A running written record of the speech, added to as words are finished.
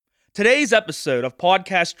Today's episode of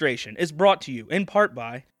Podcastration is brought to you in part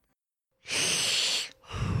by...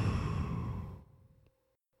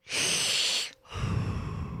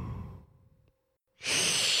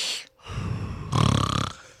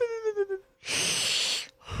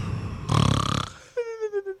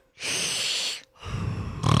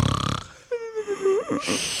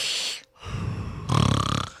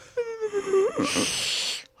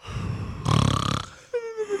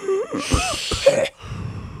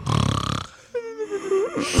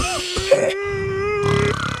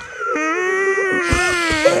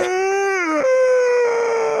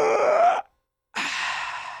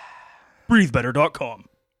 BreatheBetter.com.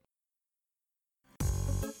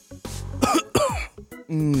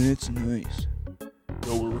 It's nice.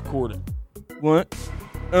 No, we're recording. What?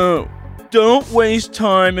 Oh, don't waste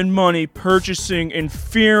time and money purchasing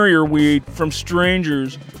inferior weed from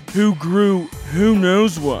strangers who grew who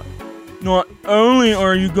knows what. Not only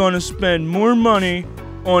are you gonna spend more money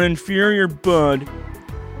on inferior bud,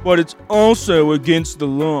 but it's also against the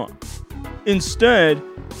law. Instead,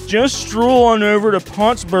 just stroll on over to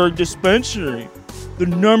Pottsburg Dispensary, the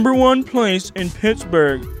 #1 place in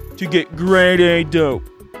Pittsburgh to get grade A dope.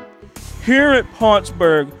 Here at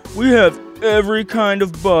Pottsburg, we have every kind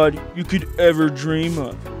of bud you could ever dream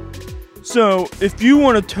of. So, if you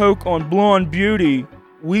want a toke on Blonde Beauty,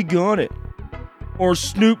 we got it. Or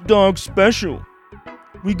Snoop Dogg Special,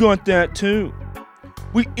 we got that too.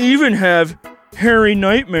 We even have Hairy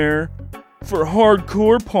Nightmare for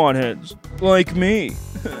hardcore potheads like me.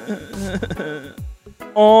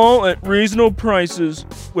 All at reasonable prices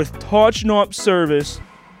with touch-knop service,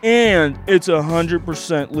 and it's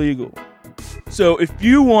 100% legal. So if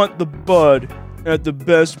you want the bud at the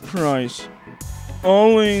best price,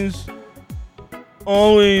 always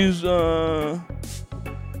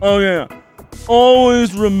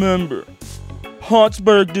remember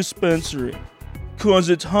Pottsburg Dispensary, 'cause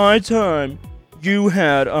it's high time you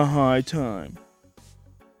had a high time.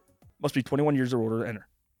 Must be 21 years or older to enter.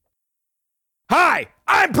 Hi,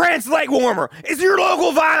 I'm Prance Legwarmer. Is your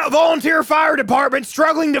local volunteer fire department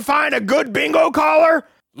struggling to find a good bingo caller?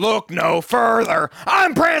 Look no further.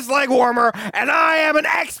 I'm Prance Legwarmer, and I am an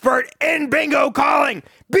expert in bingo calling.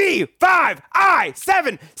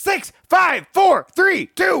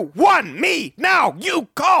 B5I7654321. Me now. You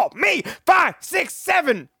call me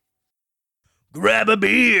 567. Grab a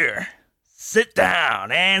beer, sit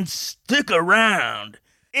down, and stick around.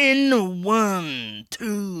 In 1,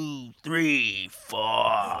 2, 3,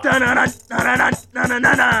 4. Do it.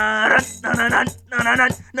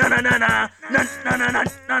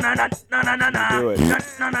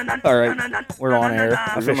 All right, we're on air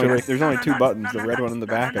officially. There's only two buttons, the red one in the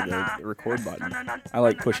back of the record button. I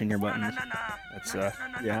like pushing your buttons. That's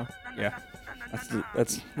Yeah.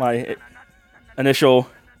 that's my initial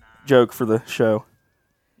joke for the show.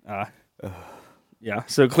 Yeah.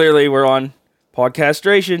 So clearly we're on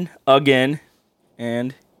Podcastration again,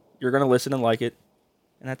 and you're gonna listen and like it,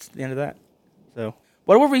 and that's the end of that. So,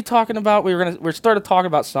 what were we talking about? We started talking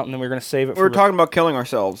about something, and we were gonna save it. We were talking about killing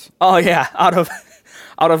ourselves. Oh yeah, out of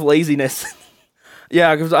laziness.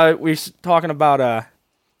 Yeah, because we were talking about.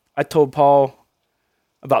 I told Paul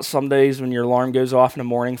about some days when your alarm goes off in the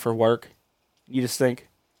morning for work, you just think,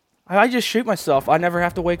 I just shoot myself. I never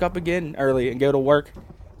have to wake up again early and go to work,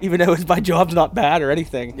 even though my job's not bad or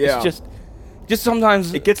anything. Yeah. It's just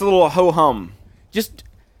sometimes It gets a little ho-hum. you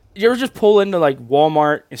ever just pull into like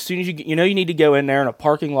Walmart as soon as you need to go in there and a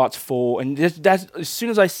parking lot's full, and that's as soon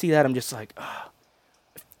as I see that, I'm just like,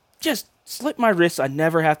 just slip my wrists. I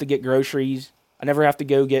never have to get groceries. I never have to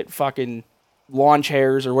go get fucking lawn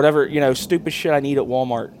chairs or whatever, stupid shit I need at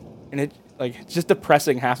Walmart. And it's just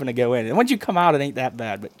depressing having to go in. And once you come out, it ain't that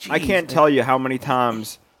bad. But geez, I can't tell you how many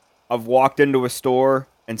times I've walked into a store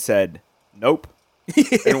and said, nope,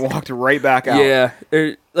 and walked right back out. Yeah.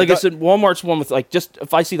 I said, Walmart's one with, just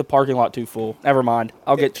if I see the parking lot too full, never mind.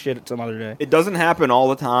 I'll get shit at some other day. It doesn't happen all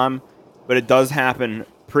the time, but it does happen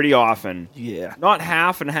pretty often. Yeah. Not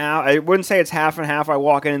half and half. I wouldn't say it's half and half. I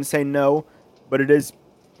walk in and say no, but it is.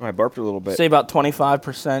 I burped a little bit. Say about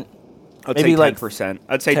 25%. I'd maybe say 10%.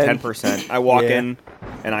 I'd say 10%. I walk in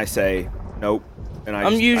and I say nope, and I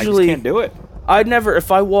just can't do it.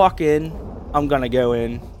 If I walk in, I'm gonna go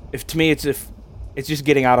in. To me, it's just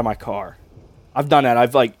getting out of my car. I've done that.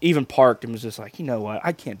 I've even parked and was just like, you know what,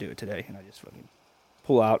 I can't do it today, and I just fucking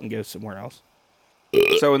pull out and go somewhere else.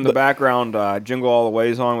 So in the background, Jingle All the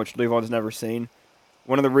Way's on, which Levon's never seen.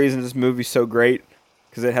 One of the reasons this movie's so great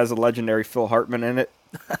because it has a legendary Phil Hartman in it.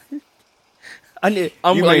 You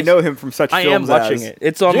may know him from such films as... I am watching it.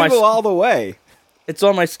 It's on Jingle All the Way. It's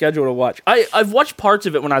on my schedule to watch. I've watched parts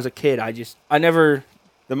of it when I was a kid. I never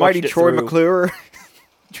The mighty Troy McClure.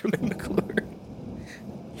 Troy McClure.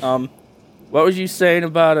 What was you saying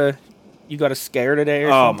about you got a scare today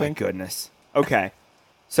or something? Oh my goodness. Okay.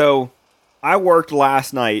 So I worked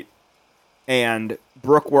last night and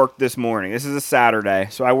Brooke worked this morning. This is a Saturday,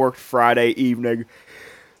 so I worked Friday evening.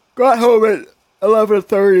 Got home at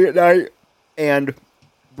 11:30 at night, and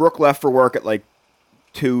Brooke left for work at like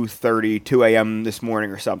 2:30, 2 a.m. this morning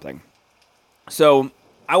or something. So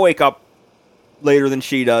I wake up later than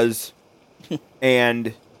she does,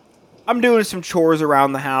 and I'm doing some chores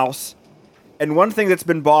around the house. And one thing that's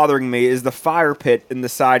been bothering me is the fire pit in the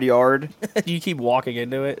side yard. Do you keep walking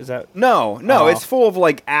into it? Is that No, it's full of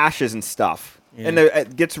like ashes and stuff. Yeah. And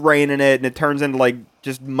it gets rain in it, and it turns into like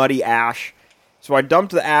just muddy ash. So I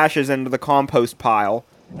dumped the ashes into the compost pile.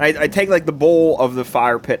 And I take like the bowl of the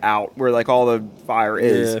fire pit out where like all the fire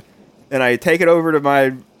is. Yeah. And I take it over to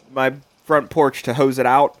my front porch to hose it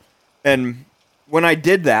out. And when I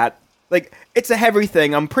did that, like it's a heavy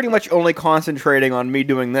thing. I'm pretty much only concentrating on me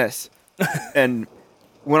doing this. And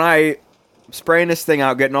when I spraying this thing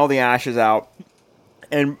out, getting all the ashes out,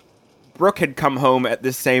 and Brooke had come home at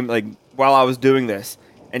this same, like, while I was doing this,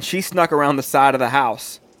 and she snuck around the side of the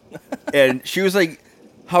house, and she was, like,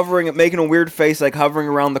 hovering, making a weird face, like, hovering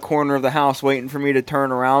around the corner of the house, waiting for me to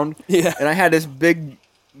turn around. Yeah. And I had this big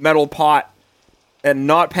metal pot, and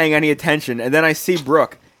not paying any attention, and then I see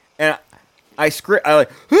Brooke, and I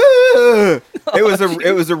like, ah!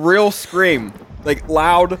 It was a real scream, like,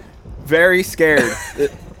 loud, very scared.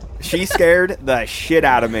 She scared the shit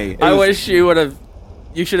out of me. I wish you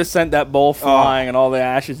should have sent that bowl flying and all the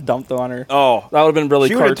ashes dumped on her. Oh, that would have been really.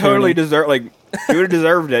 She would have totally deserved. Like she would have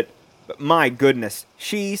deserved it. But my goodness,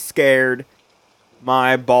 she scared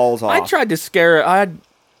my balls off. I tried to scare her. I had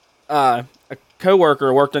a coworker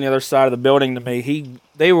who worked on the other side of the building to me.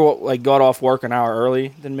 They were like got off work an hour early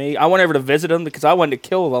than me. I went over to visit him because I wanted to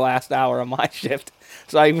kill the last hour of my shift.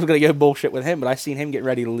 So I was going to go bullshit with him, but I seen him get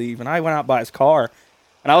ready to leave, and I went out by his car,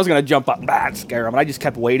 and I was going to jump up and scare him, and I just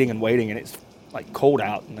kept waiting, and it's like cold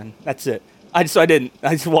out, and then that's it. I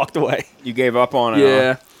just walked away. You gave up on it?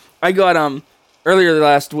 Yeah. I got, earlier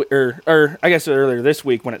last week, or I guess earlier this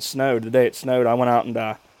week when it snowed, the day it snowed, I went out and,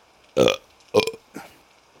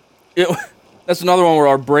 that's another one where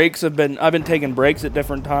our breaks I've been taking breaks at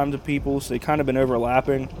different times of people, so they kind of been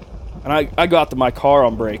overlapping, and I got to my car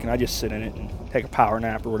on break, and I just sit in it and take a power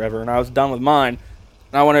nap or whatever, and I was done with mine,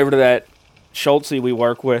 and I went over to that Schultzy we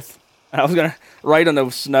work with, and I was going to write on the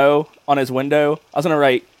snow on his window, I was going to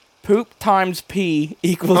write, poop times P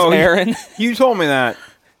equals Aaron. You told me that.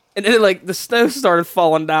 And then, like, the snow started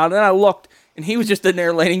falling down, and then I looked, and he was just in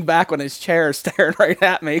there leaning back on his chair staring right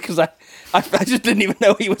at me, because I just didn't even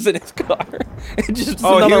know he was in his car. It just he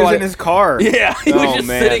was in his car. Yeah, he was just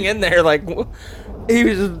sitting in there, like, he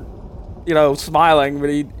was just, smiling, but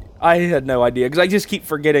I had no idea, because I just keep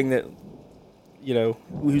forgetting that,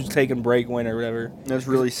 who's taking break when or whatever. That's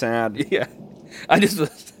really sad. Yeah. I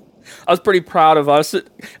was pretty proud of us.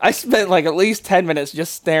 I spent, like, at least 10 minutes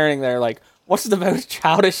just staring there, like, what's the most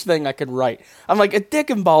childish thing I could write? I'm like, a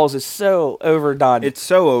dick and balls is so overdone. It's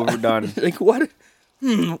so overdone. Like,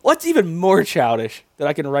 what's even more childish that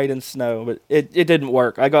I can write in snow? But it didn't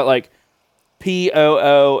work. I got, like,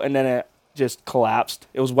 P-O-O, and then it just collapsed.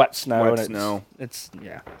 It was wet snow. It's not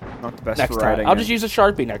the best next for writing. I'll just use a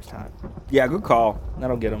Sharpie next time. Yeah, good call.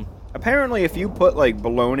 That'll get them. Apparently, if you put like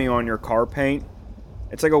bologna on your car paint,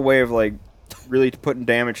 it's like a way of like really putting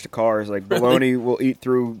damage to cars. Like bologna will eat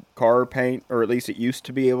through car paint, or at least it used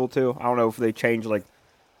to be able to. I don't know if they changed like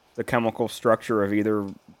the chemical structure of either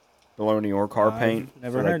bologna or car paint.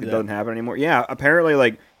 Never heard that. It that. doesn't happen anymore. Yeah, apparently,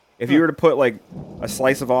 like if you were to put like a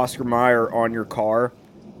slice of Oscar Mayer on your car,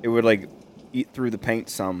 it would like eat through the paint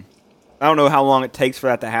some. I don't know how long it takes for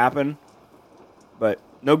that to happen, but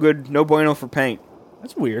no bueno for paint.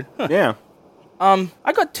 That's weird. Yeah.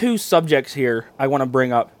 I got two subjects here I want to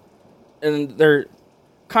bring up, and they're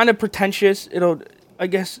kind of pretentious. I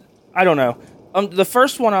don't know. The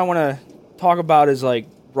first one I want to talk about is like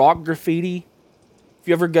rock graffiti. If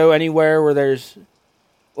you ever go anywhere where there's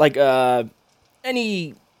like not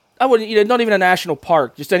even a national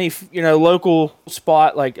park, just any local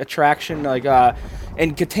spot like attraction, like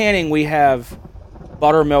in Katanning we have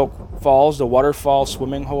Buttermilk Falls, the waterfall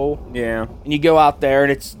swimming hole. Yeah. And you go out there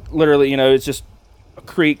and it's literally, it's just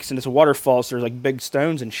creeks and it's a waterfall, so there's like big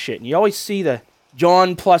stones and shit. And you always see the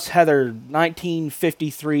John plus Heather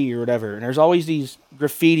 1953 or whatever. And there's always these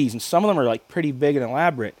graffitis, and some of them are like pretty big and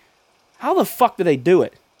elaborate. How the fuck do they do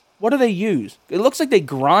it? What do they use? It looks like they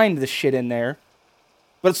grind the shit in there.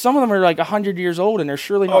 But some of them are like 100 years old and they're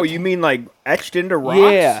surely not. Oh, you mean like etched into rocks?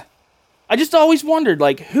 Yeah. I just always wondered,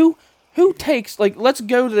 like, who who takes, like, let's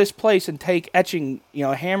go to this place and take etching,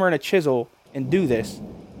 a hammer and a chisel and do this.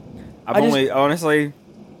 Honestly,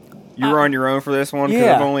 you were on your own for this one because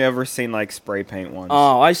Yeah. I've only ever seen like spray paint ones.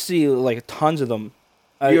 Oh, I see, like, tons of them.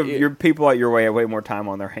 Your people at your way have way more time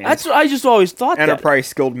on their hands. That's what I just always thought. Enterprise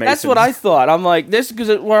skilled masons. That's what I thought. I'm like, this,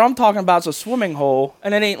 because what I'm talking about is a swimming hole,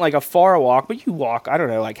 and it ain't like a far walk, but you walk, I don't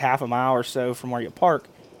know, like half a mile or so from where you park.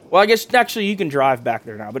 Well, I guess actually you can drive back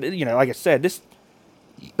there now, but like I said,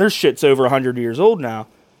 their shit's over 100 years old now.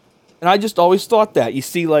 And I just always thought that. You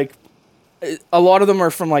see, like, a lot of them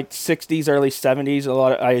are from like 60s, early 70s. A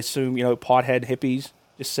lot of, I assume, pothead hippies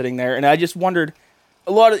just sitting there. And I just wondered,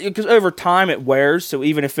 because over time it wears, so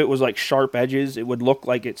even if it was like sharp edges, it would look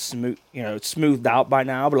like it's smooth, it's smoothed out by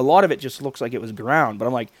now. But a lot of it just looks like it was ground. But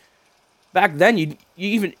I'm like, back then you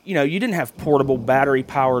even, you didn't have portable battery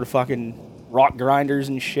powered fucking rock grinders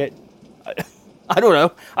and shit. I don't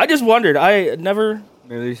know. I just wondered. I never.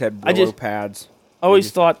 Maybe they just had Brillo pads. I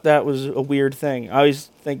always thought that was a weird thing. I always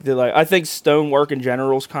think that, like, I think stonework in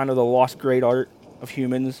general is kind of the lost great art of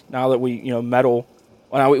humans. Now that we, metal.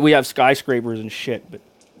 Well, now we have skyscrapers and shit, but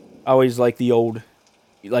I always like the old,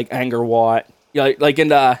 like Angkor Wat. Yeah, like in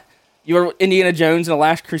you were Indiana Jones and the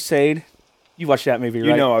Last Crusade. You watched that movie, right?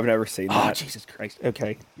 You know I've never seen that. Oh, Jesus Christ.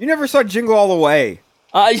 Okay. You never saw Jingle All the Way.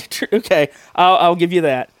 Okay. I'll give you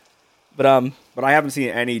that. But I haven't seen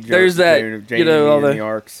any. There's that, Jane all and the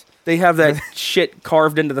Arcs. They have that shit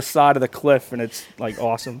carved into the side of the cliff, and it's like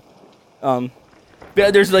awesome.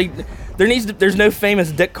 But there's no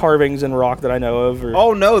famous dick carvings in rock that I know of.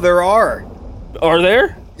 Oh no, there are. Are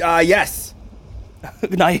there? Yes.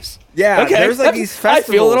 Nice. Yeah, okay. There's like these festivals.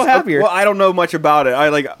 I feel a little happier. Well, I don't know much about it.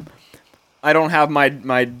 I don't have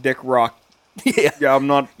my dick rock. Yeah, I'm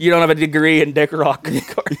not. You don't have a degree in dick rock. I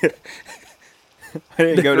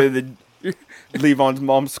didn't go to the Levon's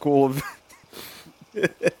mom's school of.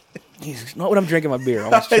 Jesus, not when I'm drinking my beer.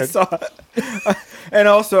 I saw it. And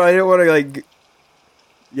also, I didn't want to like.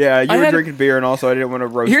 Yeah, you were drinking beer, and also I didn't want to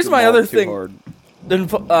roast. Here's my other too thing. Hard. Then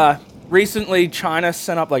recently, China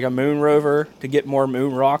sent up like a moon rover to get more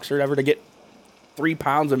moon rocks or whatever, to get 3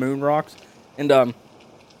 pounds of moon rocks, and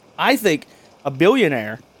I think a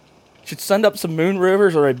billionaire should send up some moon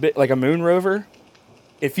rovers or a moon rover.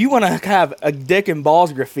 If you want to have a dick and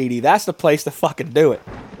balls graffiti, that's the place to fucking do it.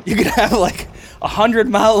 You could have like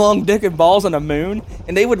 100-mile long dick and balls on a moon,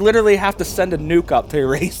 and they would literally have to send a nuke up to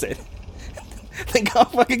erase it. Think how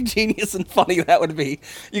fucking genius and funny that would be.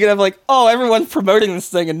 You could have like, everyone's promoting this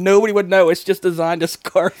thing, and nobody would know it's just designed to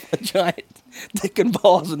scarf a giant dick and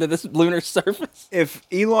balls into this lunar surface. If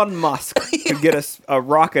Elon Musk could get a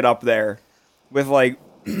rocket up there with like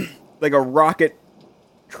a rocket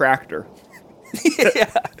tractor.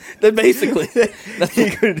 Yeah, then basically he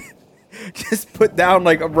could just put down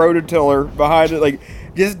like a rototiller behind it, like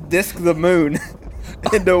just disc the moon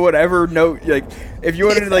into whatever note. Like if you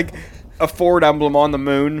wanted like a Ford emblem on the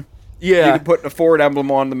moon, you could put a Ford emblem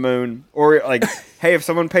on the moon. Or like, hey, if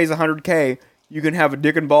someone pays $100K, you can have a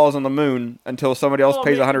dick and balls on the moon until somebody else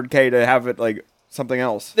pays $100K to have it like something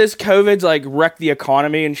else. This COVID's like wrecked the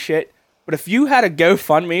economy and shit. But if you had a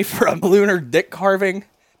GoFundMe for a lunar dick carving,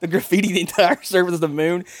 the graffiti the entire surface of the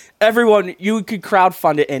moon, you could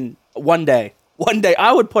crowdfund it in one day. One day,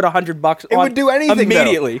 I would put $100 It would do anything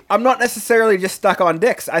immediately. Though. I'm not necessarily just stuck on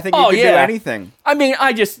dicks. I think you could do anything. I mean,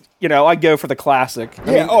 I just, I go for the classic. I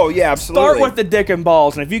mean, absolutely. Start with the dick and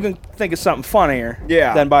balls, and if you can think of something funnier,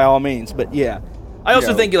 then by all means. But yeah, I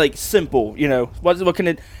also think like simple. What can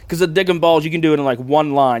it? Because the dick and balls, you can do it in like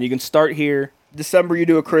one line. You can start here. December, you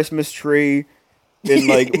do a Christmas tree. In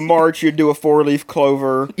like March, you do a 4-leaf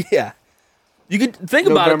clover. Yeah, you could think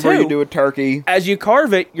November, about it too. You do a turkey. As you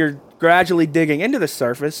carve it, you're gradually digging into the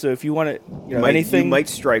surface. So if you want it, anything, you might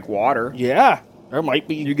strike water. Yeah, there might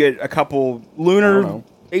be. You get a couple lunar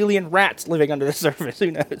alien rats living under the surface.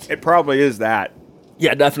 Who knows? It probably is that.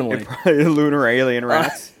 Yeah, definitely. Probably lunar alien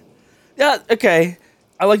rats. Yeah. Okay.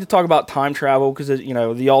 I like to talk about time travel because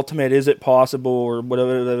the ultimate, is it possible or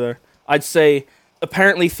whatever. I'd say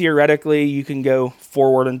apparently theoretically you can go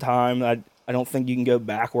forward in time. I don't think you can go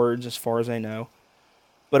backwards as far as I know.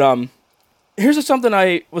 But here's something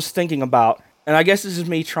I was thinking about, and I guess this is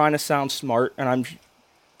me trying to sound smart, and I'm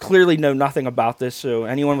clearly know nothing about this. So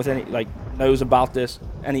anyone with any knows about this,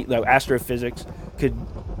 astrophysics, could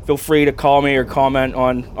feel free to call me or comment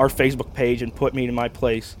on our Facebook page and put me in my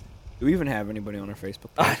place. Do we even have anybody on our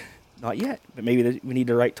Facebook page? Not yet, but maybe we need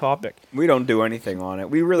the right topic. We don't do anything on it.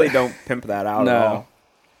 We really don't pimp that out at all.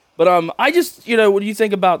 But I just, what do you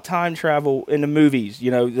think about time travel in the movies?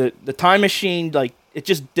 The time machine, like, it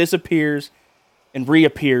just disappears and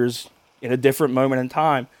reappears in a different moment in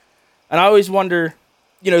time. And I always wonder,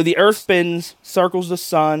 the Earth spins, circles the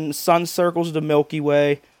sun circles the Milky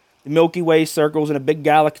Way circles in a big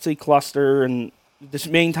galaxy cluster, and this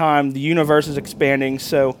meantime, the universe is expanding.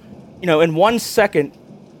 So, in 1 second,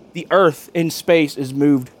 the Earth in space is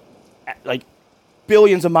moved like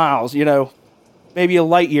billions of miles, maybe a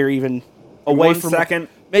light year even away One from... second,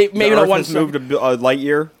 Maybe the not Earth one has second. moved a light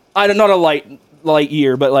year. Not a light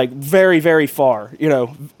year, but like very, very far.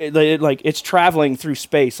 It's traveling through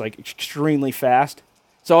space like extremely fast.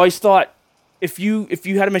 So I always thought if you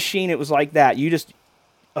had a machine, it was like that. You just,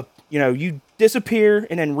 you disappear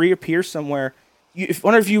and then reappear somewhere.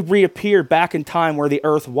 Wonder if you reappear back in time where the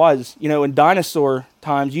Earth was. In dinosaur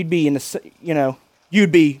times, you'd be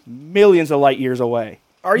you'd be millions of light years away.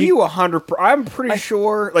 Are you 100%? I'm pretty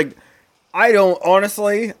sure. Like, I don't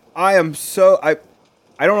honestly. I am so I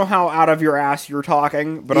don't know how out of your ass you're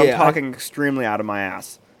talking, but I'm talking extremely out of my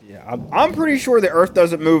ass. Yeah, I'm pretty sure the Earth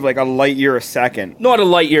doesn't move like a light year a second. not a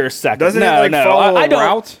light year a second. Doesn't it like follow I a don't.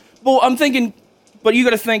 route? Well, I'm thinking, but you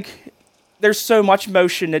got to think. There's so much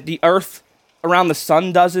motion that the Earth around the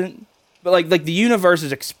sun doesn't. But like the universe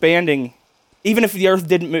is expanding. Even if the Earth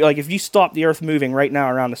didn't move, like if you stop the Earth moving right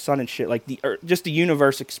now around the sun and shit, like the Earth, just the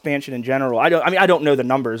universe expansion in general. I don't know the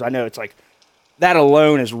numbers. I know it's like that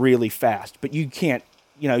alone is really fast, but you can't.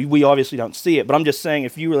 We obviously don't see it. But I'm just saying,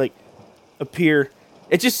 if you were like appear,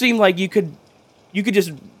 it just seemed like you could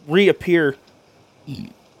just reappear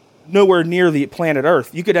nowhere near the planet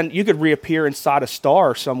Earth. You could reappear inside a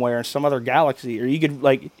star somewhere in some other galaxy, or you could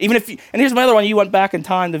even if you, and here's my other one. You went back in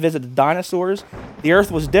time to visit the dinosaurs. The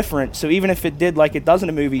Earth was different, so even if it did like it does in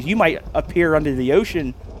the movies, you might appear under the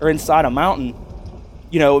ocean or inside a mountain.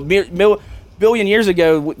 Billion years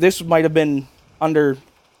ago, this might have been under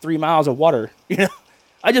 3 miles of water.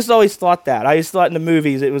 I just always thought that. I just thought in the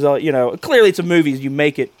movies it was clearly it's a movies you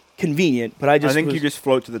make it convenient, but I think you just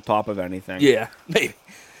float to the top of anything. Yeah, maybe.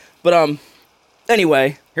 But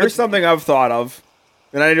anyway, Here's something I've thought of,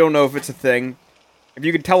 and I don't know if it's a thing. If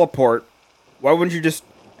you could teleport, why wouldn't you just...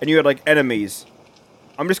 And you had, like, enemies.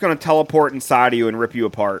 I'm just going to teleport inside of you and rip you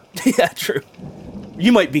apart. yeah, true.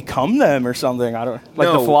 You might become them or something. I don't... Like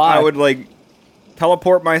no, the Fly. I would, like,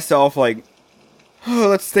 teleport myself, like... Oh,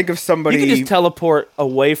 let's think of somebody... You can just teleport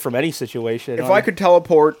away from any situation. If I could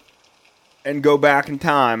teleport and go back in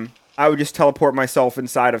time, I would just teleport myself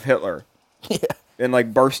inside of Hitler. Yeah. And,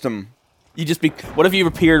 like, burst him. You just be... What if you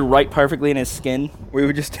appeared right perfectly in his skin? We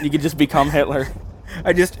would just... You could just become Hitler.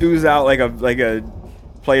 I just ooze out like a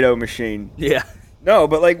Play-Doh machine. Yeah. No,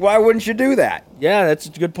 but, like, why wouldn't you do that? Yeah, that's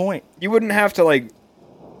a good point. You wouldn't have to, like...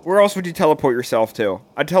 Where else would you teleport yourself to?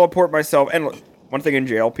 I'd teleport myself... And look, one thing in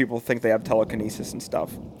jail, people think they have telekinesis and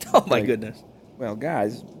stuff. Oh, my Like, goodness. Well,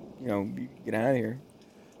 guys, you get out of here.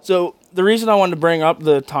 So, the reason I wanted to bring up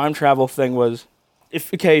the time travel thing was...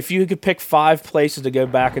 If you could pick 5 places to go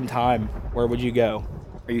back in time, where would you go?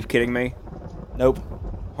 Are you kidding me? Nope.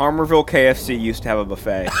 Harmerville KFC used to have a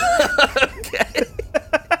buffet.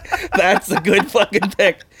 That's a good fucking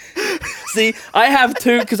pick. See, I have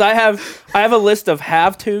 2 because I have a list of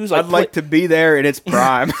have-tos. I'd like to be there in its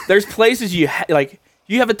prime. There's places you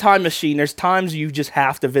have a time machine. There's times you just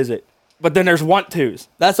have to visit, but then there's want-tos.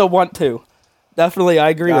 That's a want-to. Definitely,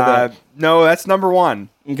 I agree with that. No, that's number 1.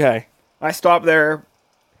 Okay. I stopped there.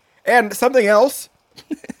 And something else.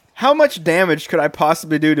 How much damage could I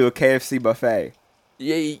possibly do to a KFC buffet?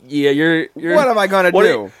 Yeah, you're What am I going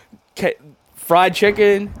to do? Fried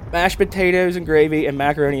chicken, mashed potatoes and gravy, and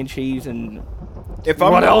macaroni and cheese, and If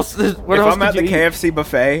I'm, what else? What if else I'm at could the you eat? KFC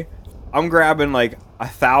buffet, I'm grabbing like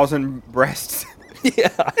 1,000 breasts. Yeah.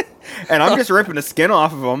 And I'm just ripping the skin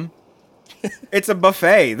off of them. It's a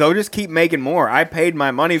buffet. They'll just keep making more. I paid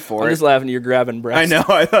my money for I'm it. just laughing. You're grabbing breasts. I know.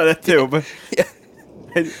 I thought that too, but Yeah.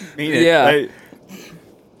 I didn't mean it. Yeah.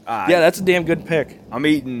 Yeah, that's a damn good pick. I'm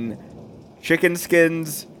eating chicken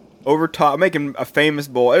skins over top. I'm making a famous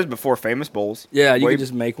bowl. It was before famous bowls. Yeah, you Way- could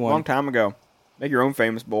just make one. Long time ago. Make your own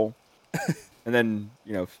famous bowl. And then,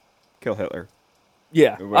 kill Hitler.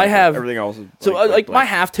 Yeah, Whatever. I have. Everything else is So like my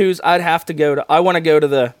have-tos, I'd have to go to. I want to go to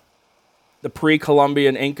the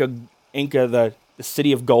pre-Columbian Inca, the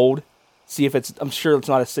city of gold. See if it's. I'm sure it's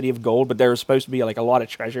not a city of gold, but there was supposed to be like a lot of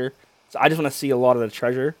treasure. So I just want to see a lot of the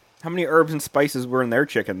treasure. How many herbs and spices were in their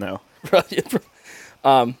chicken, though?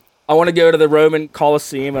 I want to go to the Roman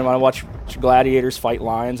Colosseum and I want to watch gladiators fight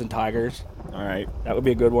lions and tigers. All right. That would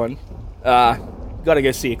be a good one. Got to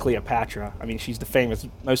go see Cleopatra. I mean, she's the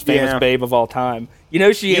most famous Yeah. babe of all time.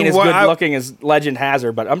 She ain't as what? good looking as legend has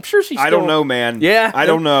her, but I'm sure she's. I don't know, man. Yeah, I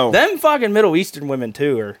don't know. Them fucking Middle Eastern women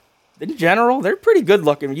too are, in general, they're pretty good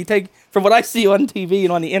looking. You take from what I see on TV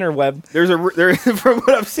and on the interweb, There's from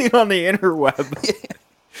what I've seen on the interweb.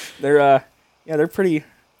 they're Yeah, they're pretty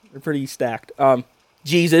stacked.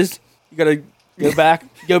 Jesus, you gotta go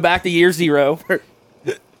back to year 0.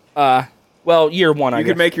 Well, year 1. You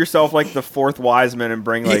could make yourself like the fourth wise man and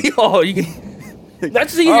bring like you can.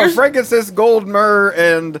 That's the oh, years. frankincense, gold, myrrh,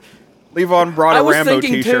 and Levon brought I a was Rambo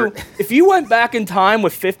thinking T-shirt. too, if you went back in time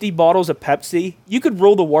with 50 bottles of Pepsi, you could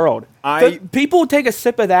rule the world. People would take a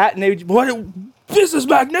sip of that and they'd, this is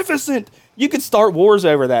magnificent. You could start wars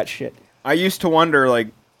over that shit. I used to wonder, like,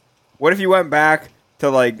 what if you went back to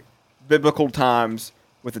like biblical times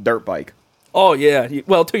with a dirt bike? Oh yeah,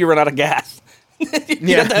 well, till you run out of gas.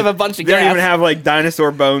 You have to have a bunch of They gas. don't even have like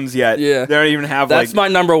dinosaur bones yet. Yeah. They don't even have That's like. my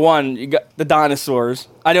number 1. You got the dinosaurs.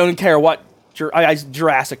 I don't care what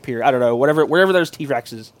Jurassic period. I don't know, wherever there's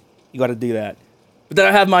T-Rexes, you got to do that. But then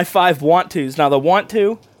I have my 5 want tos. Now the want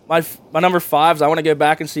to, my number 5s. I want to go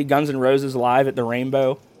back and see Guns N' Roses live at the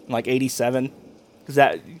Rainbow in like '87, because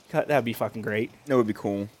that'd be fucking great. That would be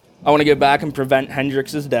cool. I want to go back and prevent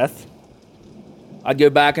Hendrix's death. I'd go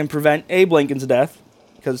back and prevent Abe Lincoln's death,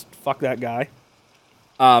 because fuck that guy.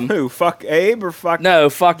 Who? Fuck Abe or fuck? No,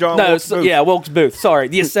 fuck John no. Wilkes Booth? Yeah, Wilkes Booth. Sorry,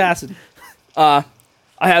 the assassin. I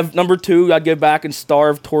have number 2. I'd go back and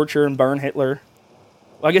starve, torture, and burn Hitler.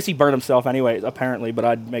 Well, I guess he burned himself anyway, apparently. But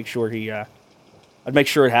I'd make sure I'd make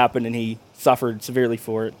sure it happened and he suffered severely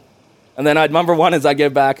for it. And then number 1 is I go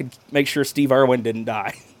back and make sure Steve Irwin didn't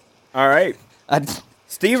die. All right. I'd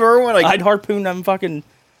Steve Irwin, like I'd harpoon them fucking.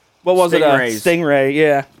 What was it? Stingray.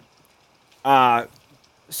 Yeah.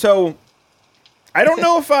 So, I don't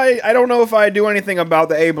know if I do anything about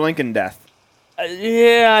the Abe Lincoln death.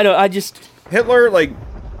 Yeah, I don't. I just. Hitler, like,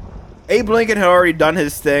 Abe Lincoln had already done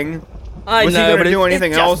his thing. I Was know, he going but to do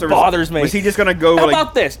anything it else? just Or bothers me. Was he just going to go, How like,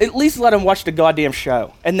 about this? At least let him watch the goddamn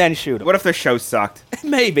show and then shoot him. what if the show sucked?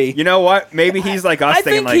 Maybe. You know what? Maybe he's like us I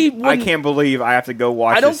thinking, think he like, I wouldn't- can't believe I have to go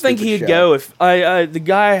watch I don't this think stupid he'd show. go if the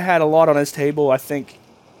guy had a lot on his table. I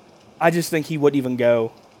just think he wouldn't even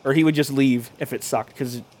go, or he would just leave if it sucked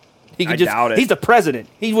because he could I just. doubt it. He's the president.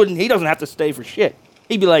 He wouldn't. He doesn't have to stay for shit.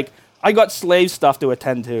 He'd be like, I got slave stuff to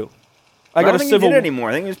attend to. I got don't a think civil. he did anymore.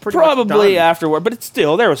 I think he was pretty Probably much done. afterward, but it's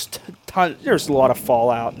still there was there's a lot of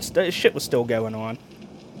fallout and shit was still going on.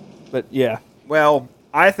 But yeah, Well,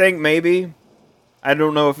 I think maybe, I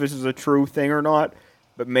don't know if this is a true thing or not,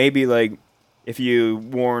 but maybe like if you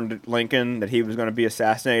warned Lincoln that he was going to be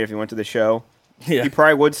assassinated if he went to the show, yeah. he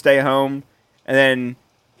probably would stay home, and then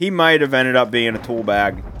he might have ended up being a tool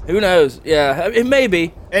bag. Who knows? Yeah, it may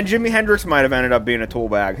be. And Jimi Hendrix might have ended up being a tool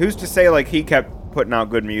bag. Who's to say like he kept putting out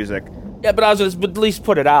good music? Yeah, but I was just, but at least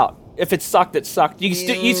put it out. If it sucked, it sucked.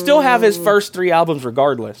 You still have his first 3 albums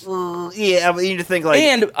regardless. Yeah, but you need to think like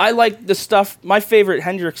And I like the stuff. My favorite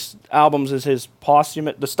Hendrix albums is his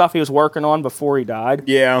posthumous, the stuff he was working on before he died.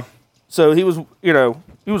 yeah. So he was,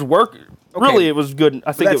 working. Okay. Really, it was good. I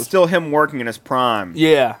But think it that's was. still him working in his prime.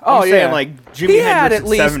 Yeah. I'm Oh saying, yeah. like, Jimi He had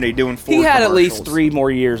Hendrix at 70 doing 4 He had at least commercials. 3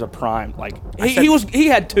 more years of prime. Like said- he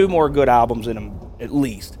had 2 more good albums in him at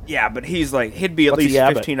least. Yeah, but he's like he'd be at What's least he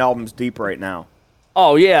have 15 albums deep right now.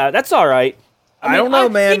 Oh yeah, that's all right. I don't know,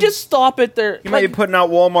 man. You just stop it there. He might be putting out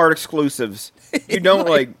Walmart exclusives. You don't might.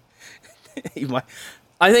 like. He might.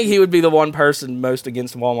 I think he would be the one person most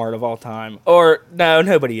against Walmart of all time. Or no,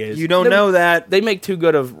 nobody is. You don't know that. They make too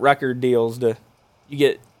good of record deals to. You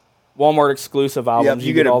get Walmart exclusive albums. you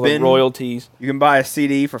you get get a all the bin. royalties. You can buy a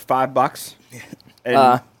CD for $5,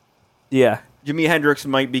 and Yeah. Jimi Hendrix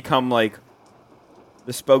might become like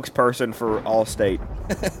the spokesperson for Allstate.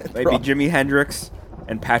 Maybe Jimi Hendrix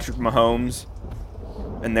and Patrick Mahomes,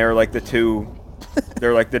 and they're like the two.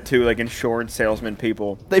 They're like the two like insurance salesman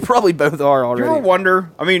people. They probably both are Do already. you ever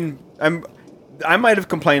wonder? I mean, I might have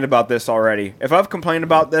complained about this already. If I've complained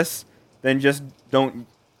about this, then just don't.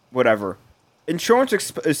 Whatever. Insurance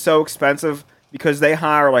is so expensive because they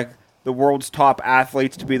hire like the world's top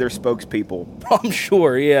athletes to be their spokespeople. I'm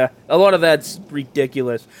sure, yeah. A lot of that's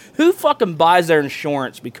ridiculous. Who fucking buys their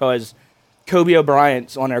insurance because Kobe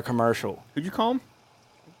O'Brien's on their commercial? Who'd you call him?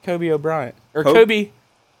 Kobe O'Brien. Or Kobe? Kobe.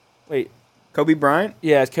 Wait. Kobe Bryant?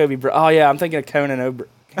 Yeah, it's Kobe Bryant. Oh, yeah, I'm thinking of Conan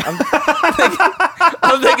O'Brien. I'm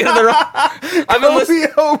thinking of the wrong. Kobe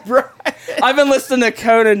O'Brien. I've been listening to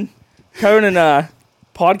Conan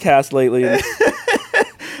podcast lately. I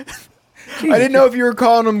didn't know if you were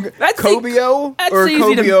calling him That's Kobe-O that's or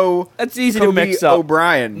easy to- Kobe-O. That's easy to Kobe mix up.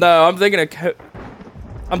 O'Brien. No, I'm thinking of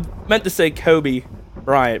I'm meant to say Kobe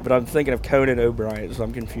Bryant, but I'm thinking of Conan O'Brien, so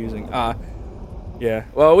I'm confusing. Yeah.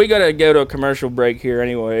 Well, we gotta go to a commercial break here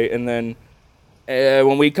anyway, and then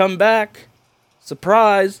when we come back,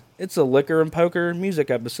 surprise, it's a Liquor and Poker music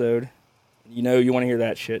episode. You know you want to hear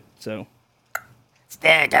that shit, so.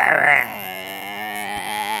 Stick around.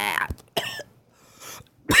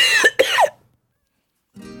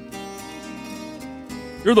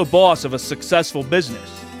 You're the boss of a successful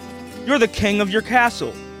business. You're the king of your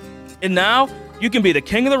castle. And now, you can be the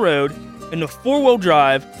king of the road in the four-wheel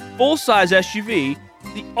drive, full-size SUV,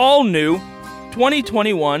 the all-new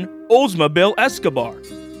 2021 Oldsmobile Escobar.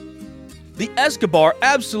 The Escobar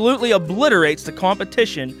absolutely obliterates the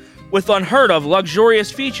competition with unheard-of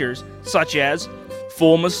luxurious features such as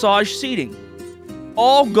full massage seating,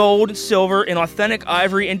 all gold, silver, and authentic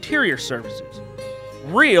ivory interior services,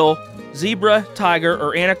 real zebra, tiger,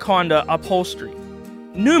 or anaconda upholstery,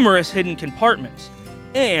 numerous hidden compartments,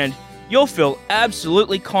 and you'll feel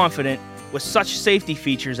absolutely confident with such safety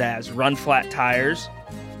features as run-flat tires,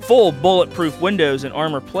 full bulletproof windows and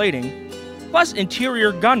armor plating, plus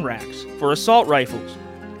interior gun racks for assault rifles.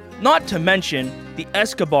 Not to mention the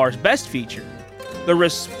Escobar's best feature, the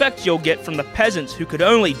respect you'll get from the peasants who could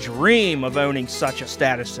only dream of owning such a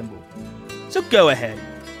status symbol. So go ahead,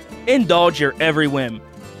 indulge your every whim,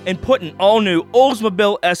 and put an all-new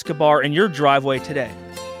Oldsmobile Escobar in your driveway today.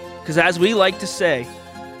 Because as we like to say,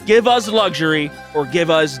 give us luxury or give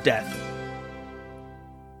us death.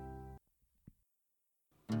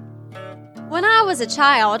 When I was a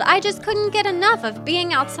child, I just couldn't get enough of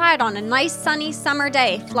being outside on a nice sunny summer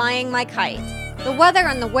day flying my kite. The weather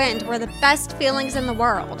and the wind were the best feelings in the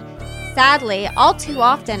world. Sadly, all too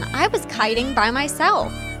often, I was kiting by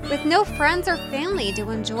myself, with no friends or family to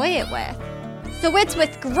enjoy it with. So it's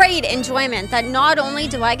with great enjoyment that not only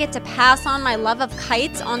do I get to pass on my love of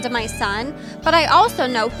kites onto my son, but I also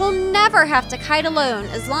know he'll never have to kite alone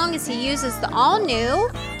as long as he uses the all-new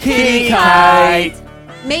Kitty Kite!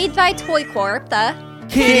 Made by Toy Corp, the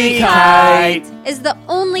Kitty Kite! is the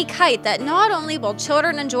only kite that not only will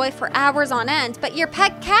children enjoy for hours on end, but your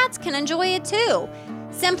pet cats can enjoy it too.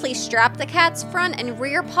 Simply strap the cat's front and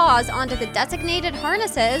rear paws onto the designated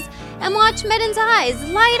harnesses and watch Mitten's eyes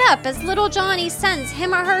light up as little Johnny sends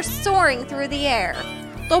him or her soaring through the air.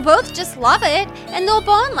 They'll both just love it, and they'll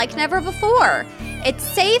bond like never before. It's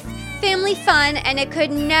safe, family fun, and it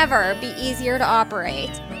could never be easier to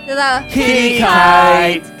operate. The Kitty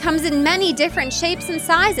Kite comes in many different shapes and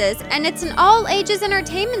sizes, and it's an all-ages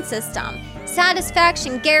entertainment system.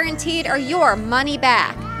 Satisfaction guaranteed or your money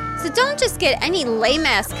back. So don't just get any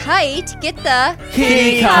lame-ass kite, get the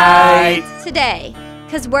Kitty Kite today.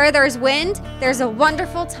 Because where there's wind, there's a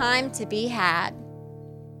wonderful time to be had.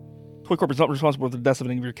 Toy Corp is not responsible for the deaths of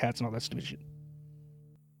any of your cats and all that stupid shit.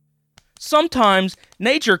 Sometimes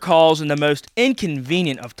nature calls in the most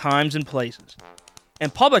inconvenient of times and places.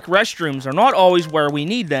 And public restrooms are not always where we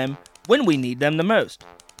need them when we need them the most.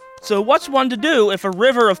 So what's one to do if a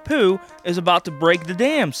river of poo is about to break the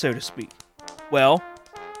dam, so to speak? Well,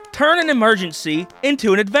 turn an emergency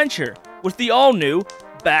into an adventure with the all-new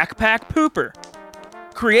Backpack Pooper.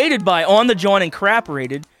 Created by On the John and Crap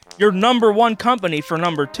Rated, your #1 company for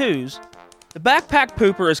number 2s, the Backpack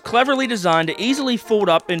Pooper is cleverly designed to easily fold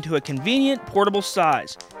up into a convenient portable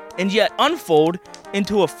size, and yet unfold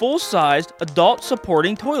into a full-sized adult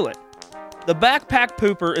supporting toilet. The Backpack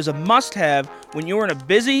Pooper is a must-have when you're in a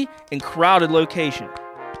busy and crowded location.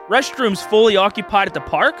 Restrooms fully occupied at the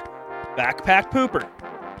park? Backpack Pooper.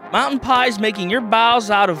 Mountain pies making your bowels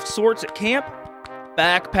out of sorts at camp?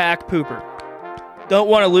 Backpack Pooper. Don't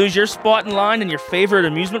want to lose your spot in line in your favorite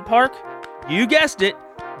amusement park? You guessed it,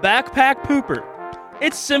 Backpack Pooper.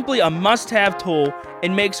 It's simply a must-have tool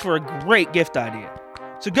and makes for a great gift idea.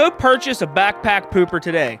 So go purchase a Backpack Pooper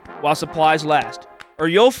today while supplies last, or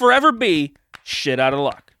you'll forever be shit out of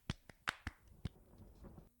luck.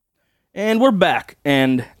 And we're back,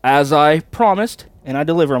 and as I promised, and I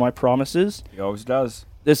deliver on my promises, He always does.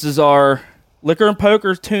 this is our Liquor and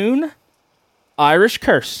Poker tune, Irish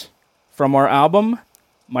Curse, from our album,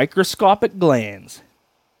 Microscopic Glands.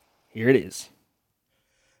 Here it is.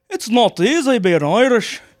 It's not easy being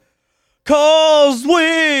Irish, 'cause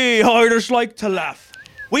we Irish like to laugh.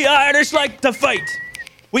 We Irish like to fight.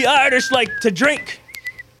 We Irish like to drink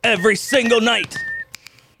every single night.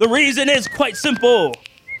 The reason is quite simple.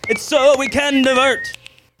 It's so we can divert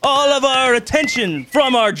all of our attention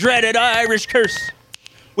from our dreaded Irish curse.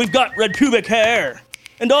 We've got red pubic hair,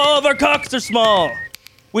 and all of our cocks are small.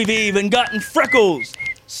 We've even gotten freckles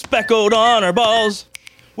speckled on our balls.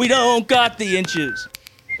 We don't got the inches,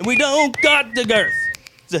 and we don't got the girth.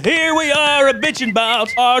 So here we are a-bitchin' about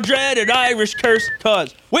our dreaded Irish curse,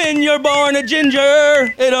 'cause when you're born a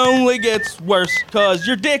ginger, it only gets worse, 'cause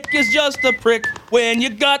your dick is just a prick when you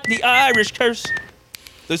got the Irish curse.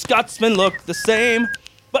 The Scotsmen look the same,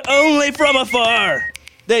 but only from afar.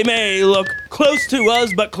 They may look close to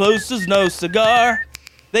us, but close as no cigar.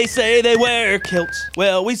 They say they wear kilts,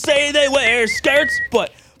 well, we say they wear skirts,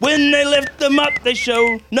 but when they lift them up, they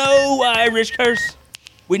show no Irish curse.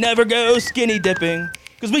 We never go skinny dipping,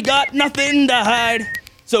 'cause we got nothing to hide.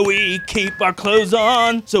 So we keep our clothes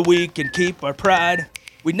on, so we can keep our pride.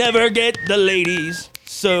 We never get the ladies,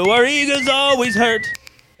 so our egos always hurt.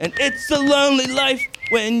 And it's a lonely life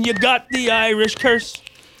when you got the Irish curse.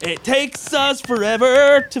 It takes us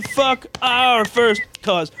forever to fuck our first,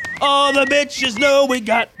 'cause all the bitches know we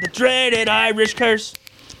got the dreaded Irish curse.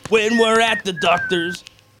 When we're at the doctor's,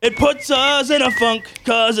 it puts us in a funk,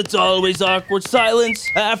 'cause it's always awkward silence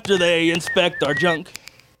after they inspect our junk.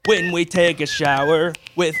 When we take a shower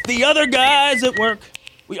with the other guys at work,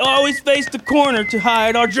 we always face the corner to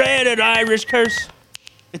hide our dreaded Irish curse.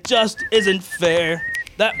 It just isn't fair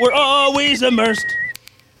that we're always immersed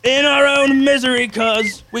in our own misery,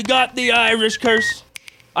 'cause we got the Irish curse.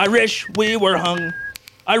 I wish we were hung.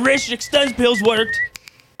 I wish extends pills worked.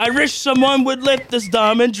 I wish someone would lift this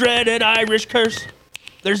dumb and dreaded Irish curse.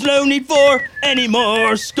 There's no need for any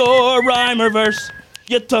more score, rhyme, or verse.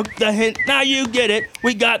 You took the hint, now you get it.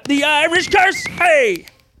 We got the Irish curse, hey!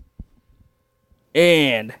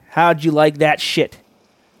 And how'd you like that shit?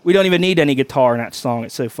 We don't even need any guitar in that song.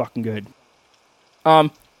 It's so fucking good.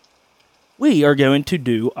 We are going to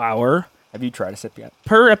do our Have you tried a sip yet?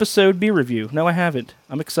 per episode beer review. No, I haven't.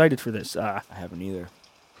 I'm excited for this. I haven't either.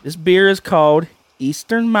 This beer is called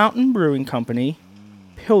Eastern Mountain Brewing Company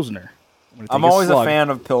Pilsner. I'm always a fan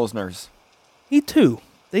of Pilsners. Me too.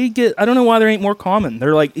 I don't know why they ain't more common.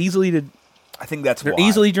 They're like I think that's they're why.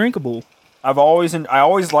 easily drinkable. I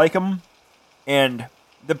always like them, and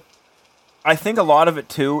I think a lot of it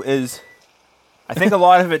too is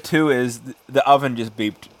the oven just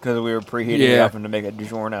beeped because we were preheating the Yeah. oven to make a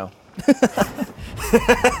DiGiorno.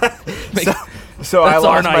 so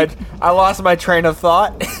That's I lost my train of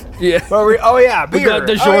thought. Yeah. But We beer. got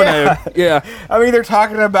DiGiorno. Oh, yeah. Yeah. I'm either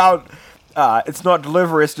talking about it's not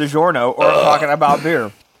delivery, it's DiGiorno, or I'm talking about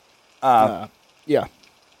beer. Yeah.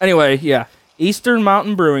 Anyway, yeah. Eastern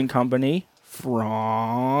Mountain Brewing Company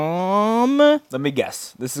from Let me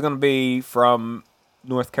guess. This is going to be from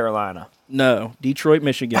North Carolina. No, Detroit,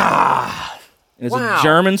 Michigan. And it's wow. a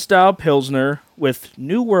German-style Pilsner with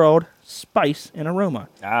New World spice and aroma.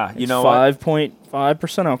 You It's know what?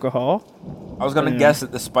 5.5% alcohol. I was going to guess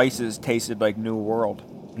that the spices tasted like New World.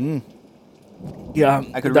 Yeah,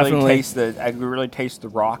 I could definitely really taste the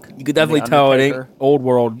rock. You could definitely tell it ain't Undertaker. old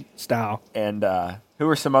world style. And who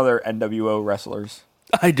are some other NWO wrestlers?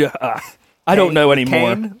 I don't know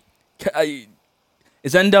anymore. Kane?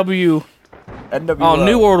 Is NW? NWO. Oh,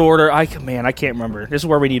 New World Order. I can't remember. This is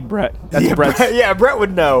where we need Brett. That's Yeah, Brett's. Brett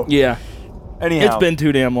would know. Yeah, Anyhow, it's been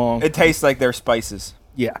too damn long. It tastes like their spices.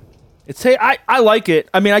 Yeah, I like it.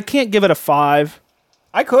 I mean, I can't give it a 5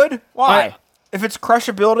 I could. Why? If it's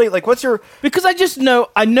crushability, like what's your... because I just know.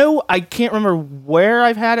 I can't remember where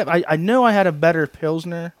I've had it. I know I had a better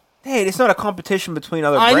Pilsner. Hey, it's not a competition between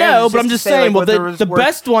other I brands. know, It's but I'm to just say, saying. like, Well, what the there was worth-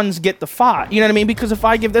 best ones get the 5. You know what I mean? Because if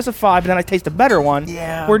I give this a 5 and then I taste a better one,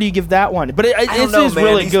 Yeah. where do you give that one? But I don't this know, is man.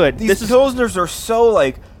 really These- good. These This is Pilsners are so,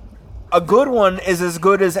 like... A good one is as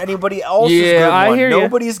good as anybody else's Yeah, good I one. hear ya.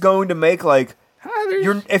 Nobody's going to make, like...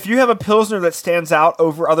 If you have a Pilsner that stands out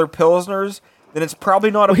over other Pilsners, then it's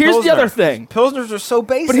probably not a Well, here's the Pilsner. other thing. Pilsners are so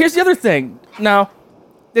basic. But here's the other thing. Now,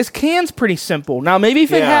 this can's pretty simple. Now, maybe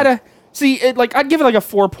if it Yeah. had a I'd give it like a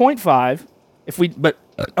 4.5 but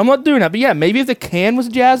I'm not doing that. But yeah, maybe if the can was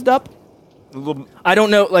jazzed up, A little- I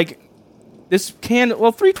don't know. Like this can,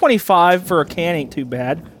 well, $3.25 for a can ain't too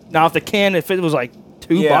bad. Now, if it was like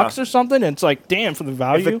 $2 or something, and it's like, damn, for the If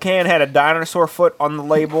value. the can had a dinosaur foot on the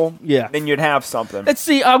label, Yeah. then you'd have something. Let's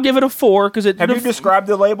see. I'll give it a 4 because Have you described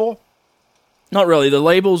the label? Not really. The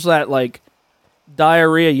label's that like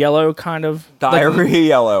diarrhea yellow kind of Diarrhea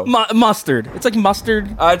yellow. like, mustard. It's like mustard.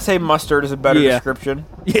 I'd say mustard is a better Yeah. description.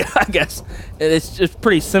 Yeah, I guess. And it's just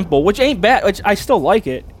pretty simple, which ain't bad. Which I still like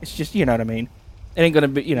it. It's just, you know what I mean. It ain't gonna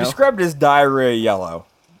be, Described as diarrhea yellow.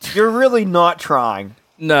 You're really not trying.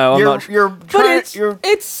 No, I'm You're- not. you're but trying- you're-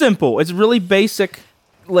 it's simple. It's really basic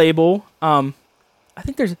label. I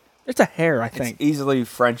think there's a hair. I think Easily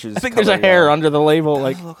French's. I think there's a hair under the label,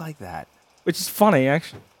 like, Doesn't look like that. which is funny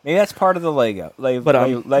actually. Maybe that's part of the Lego.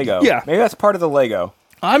 But, Lego. yeah. Maybe that's part of the Lego.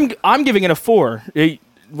 I'm giving it a 4.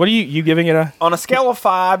 What are you giving it a? On a scale of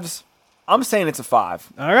 5s, I'm saying it's a 5.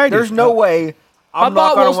 All right. There's no way I'm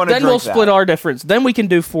not going to want to Then drink we'll split that. our difference. Then we can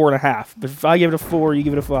do 4.5. But if I give it a 4, you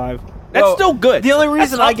give it a 5. That's Well, still good. The only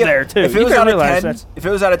reason That's I up give there too. if it You was gotta out of realize 10, if it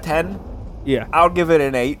was out of 10, yeah. I'll give it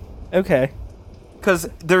an 8 Okay. because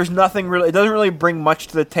there's nothing really. It doesn't really bring much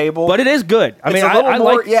to the table. But it is good. I It's mean, a little I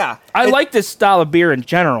more- like. yeah. I It- like this style of beer in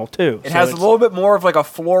general too. it so has a it's- little bit more of like a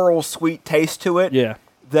floral, sweet taste to it. Yeah.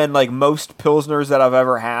 Than like most pilsners that I've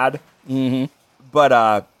ever had. Mm-hmm. But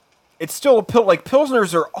it's still a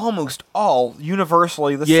Pilsners are almost all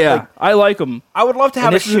universally the same. Yeah, Like, I like them. I would love to have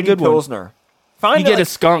And a this is a shitty good one. Pilsner. You get a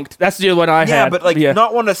skunked. That's the one I had. Yeah, but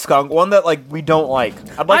not one that's skunk, one that we don't like.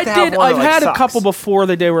 I'd like to have one I've that had sucks. a couple before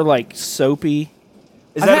that they were soapy.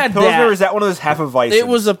 Is I've that a had Pilsner that. or is that one of those half of Weiss? It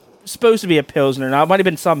was supposed to be a Pilsner. Now, it might have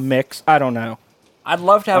been some mix. I don't know. I'd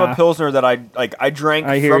love to have a Pilsner that I drank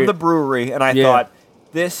I hear from you. the brewery, and I Yeah. thought,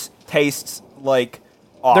 this tastes like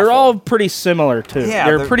awful. They're all pretty similar, too. Yeah,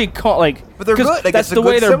 they're they're- pretty... But they're 'cause good. Like, that's it's a the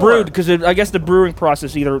way good they're similar. brewed, because I guess the brewing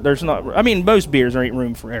process there's not... I mean, most beers there ain't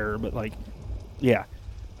room for error, but, yeah.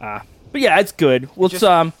 But, yeah, it's good. Well,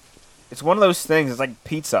 It's one of those things. It's like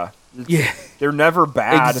pizza. yeah. They're never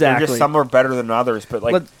bad. They're Exactly. just some are better than others,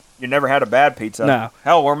 but, you never had a bad pizza. No.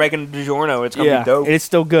 Hell, we're making DiGiorno. It's going to Yeah, be dope. it's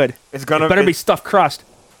still good. It's gonna It better be it- stuffed crust.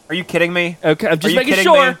 Are you kidding me? Okay, I'm Are just you making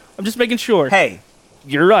kidding sure. me? I'm just making sure. Hey,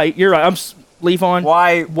 You're right. I'm leaf on.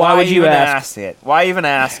 why would you even ask? it? Why even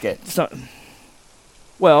ask it?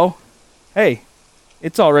 Well, hey,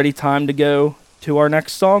 it's already time to go to our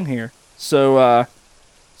next song here. So,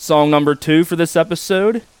 song number 2 for this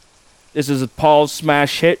episode. This is Paul's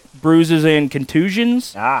smash hit, Bruises and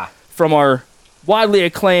Contusions, from our widely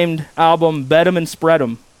acclaimed album, Bet 'em and Spread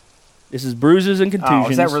 'em. This is Bruises and Contusions. Oh,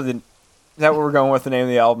 is that what we're going with the name of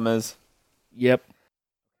the album is? Yep.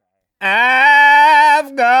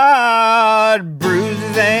 I've got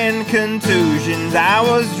bruises and contusions. I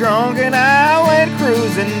was drunk and I went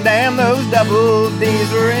cruising. Damn, those double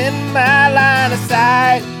D's were in my line of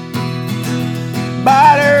sight.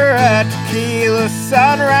 Bought her a tequila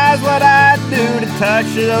sunrise, what I'd do to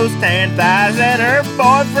touch those tan thighs. And her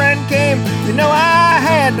boyfriend came, you know I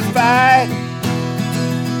had to fight.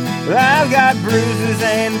 Well, I've got bruises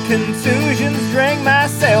and contusions, drank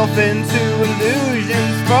myself into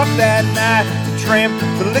illusions. Fuck that night, tramped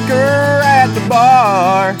the liquor at the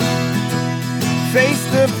bar.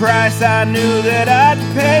 Faced the price, I knew that I'd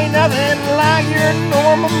pay. Nothing like your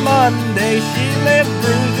normal Monday. She left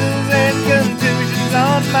bruises and contusions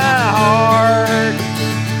on my heart.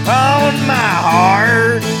 On my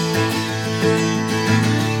heart.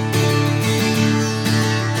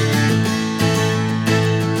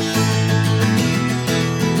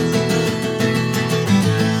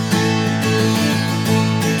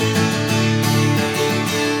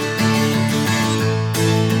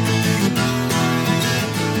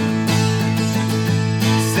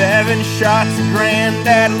 Seven shots of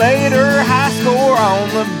Granddad later, high score on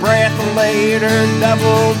the breathalyzer,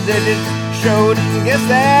 double digits showed. Guess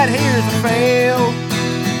that here's a fail.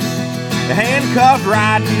 Handcuffed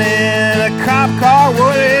riding in a cop car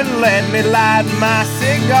wouldn't let me light my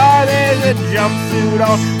cigar. There's a jumpsuit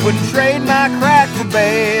on, wouldn't trade my crack for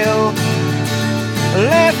bail.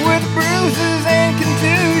 Left with bruises and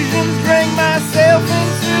contusions, drank myself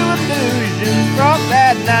into illusions. From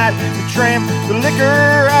that night, we tramped the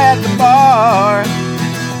liquor at the bar.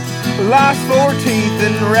 Lost 4 teeth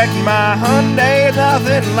and wrecked my Hyundai.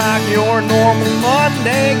 Nothing like your normal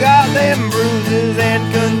Monday. Got them bruises and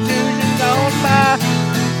contusions on my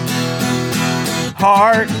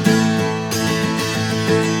heart.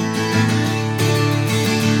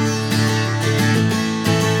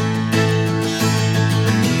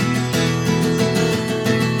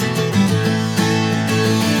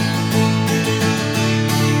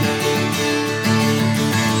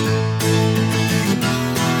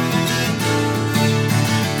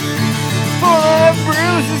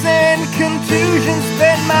 Bruises and contusions,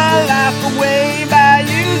 spent my life away by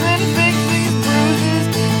using fix these bruises,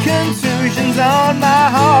 contusions on my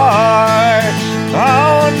heart,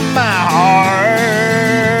 on my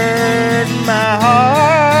heart, my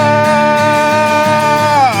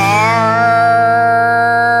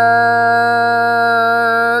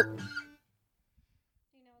heart.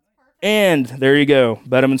 And there you go.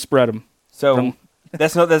 Bet 'em and Spread 'em. So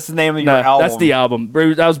that's the name of your album. That's the album.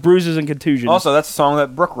 That was Bruises and Contusions. Also, that's a song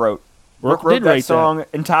that Brooke wrote. Brooke wrote did that write song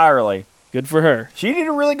entirely. Good for her. She did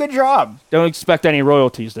a really good job. Don't expect any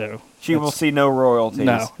royalties, though. She will see no royalties.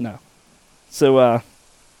 No. So,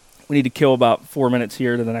 we need to kill about 4 minutes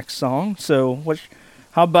here to the next song. So,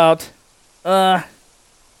 how about, I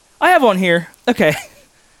have one here. Okay.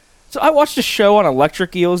 So, I watched a show on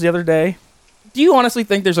electric eels the other day. Do you honestly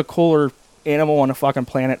think there's a cooler animal on the fucking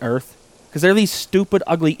planet Earth? Because they're these stupid,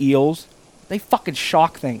 ugly eels. They fucking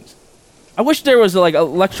shock things. I wish there was,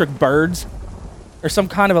 electric birds. Or some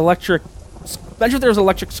kind of electric... Imagine if there was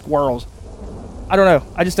electric squirrels. I don't know.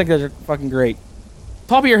 I just think those are fucking great.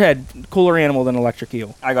 Top of your head, cooler animal than electric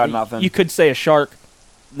eel. I got nothing. You could say a shark.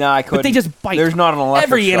 No, I couldn't. But they just bite. There's not an electric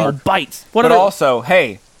Every shark. animal bites. But also,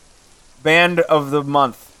 hey, band of the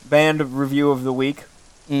month, band review of the week.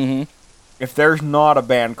 Mm-hmm. if there's not a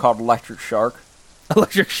band called Electric Shark,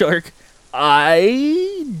 Electric Shark.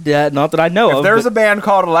 Not that I know of. if there's but- a band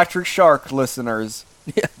called Electric Shark, listeners,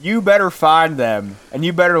 Yeah. you better find them and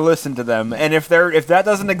you better listen to them. And if that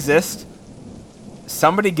doesn't exist,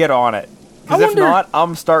 somebody get on it. I Because if wonder- not,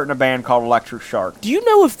 I'm starting a band called Electric Shark. Do you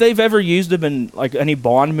know if they've ever used them in like any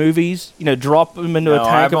Bond movies? You know, drop them into No, a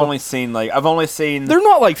tank. I've of only seen They're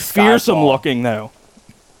not like fearsome Skyfall. looking though.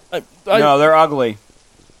 No, they're ugly.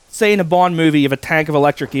 Say in a Bond movie, you have a tank of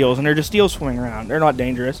electric eels, and they're just eels swimming around. They're not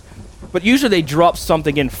dangerous. But usually they drop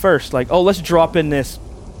something in first, like, oh, let's drop in this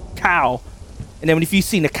cow. And then if you've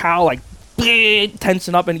seen the cow, like,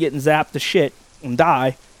 tensing up and getting zapped to shit and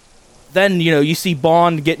die, then, you know, you see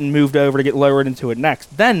Bond getting moved over to get lowered into it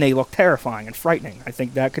next. Then they look terrifying and frightening. I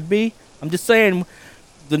think that could be. I'm just saying,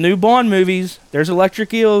 the new Bond movies, there's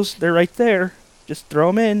electric eels. They're right there. Just throw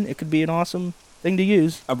them in. It could be an awesome thing to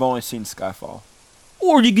use. I've only seen Skyfall.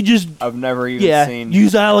 Or you could just, I've never even seen.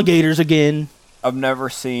 use alligators again. I've never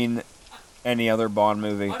seen any other Bond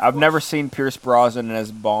movie. I've never seen Pierce Brosnan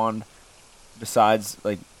as Bond. Besides,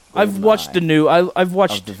 like, I've watched the new. I've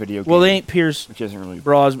watched the video Well, they game, ain't Pierce which isn't really.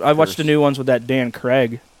 I've watched the new ones with that Dan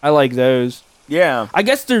Craig. I like those. Yeah, I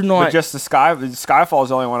guess they're not. but just Skyfall is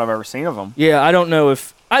the only one I've ever seen of them. Yeah, I don't know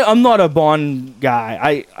if I'm not a Bond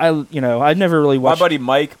guy. I never really My watched. buddy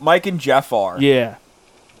Mike and Jeff are. Yeah,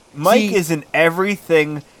 Mike See- is in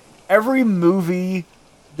everything, every movie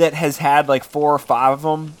that has had like 4 or 5 of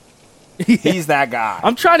them. He's that guy.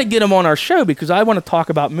 I'm trying to get him on our show because I want to talk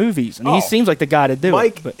about movies, and Oh. he seems like the guy to do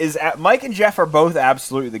Mike it. But Mike and Jeff are both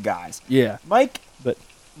absolutely the guys. yeah, Mike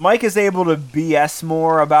is able to BS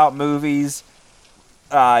more about movies.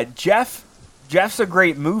 Jeff's a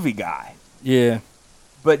great movie guy, yeah,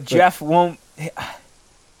 but Jeff won't.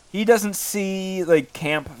 He doesn't see like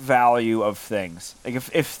camp value of things. Like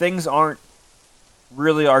if things aren't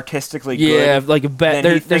really artistically yeah. good, Like a bet.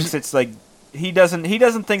 then he thinks it's like he doesn't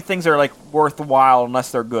think things are like worthwhile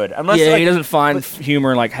unless they're good. Unless yeah, like, he doesn't find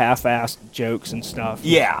humor in like half-assed jokes and stuff.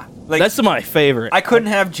 Yeah, like That's my favorite. I couldn't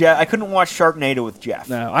have Jeff. I couldn't watch Sharknado with Jeff.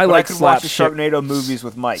 No, I but like I could watch the slapstick. Sharknado movies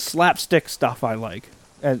with Mike. Slapstick stuff I like,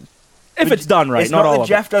 and if But it's done right, it's not not all that of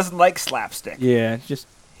Jeff doesn't like slapstick. it. Yeah, it's just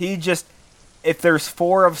He just, if there's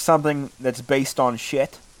 4 of something that's based on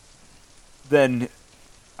shit, then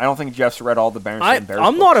I don't think Jeff's read all the Berenstain Bears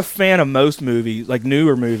I'm not a books. fan of most movies, like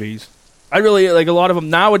newer movies. I really like a lot of them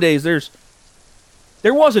nowadays.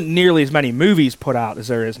 There wasn't nearly as many movies put out as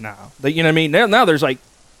there is now. You know what I mean? Now there's like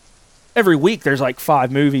every week there's like 5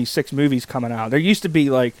 movies, 6 movies coming out. There used to be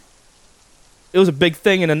like it was a big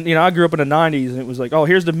thing, and I grew up in the '90s, and it was like, oh,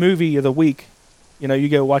 here's the movie of the week. You know, you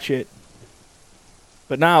go watch it.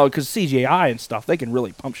 But now, because CGI and stuff, they can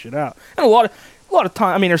really pump shit out. And a lot of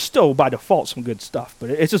time, I mean, there's still by default some good stuff, but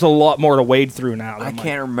it's just a lot more to wade through now. I than, like-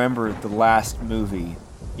 can't remember the last movie.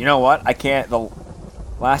 You know what? I can't. The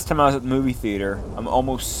last time I was at the movie theater, I'm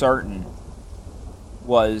almost certain,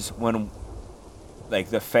 was when, like,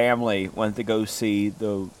 the family went to go see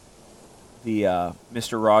the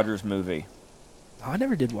Mr. Rogers movie. I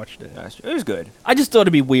never did watch that. It was good. I just thought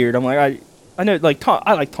it'd be weird. I'm like, I know, like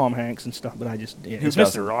I like Tom Hanks and stuff, but it's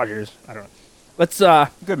doesn't? Mr. Rogers. I don't know.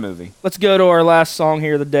 Good movie. Let's go to our last song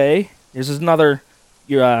here of the day. This is another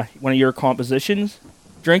one of your compositions,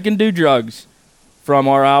 "Drink and Do Drugs," from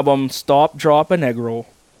our album "Stop, Drop, and Egg Roll."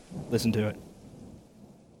 Listen to it.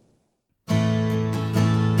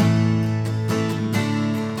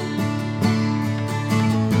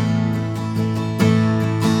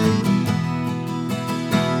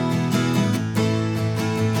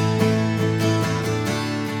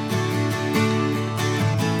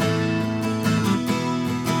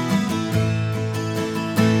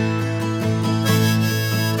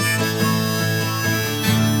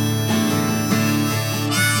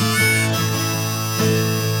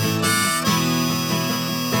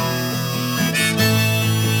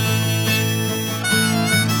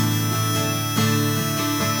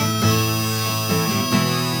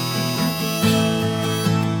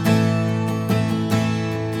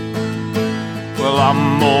 Well,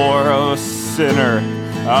 I'm more of a sinner,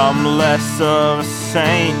 I'm less of a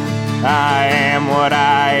saint. I am what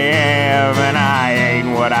I am, and I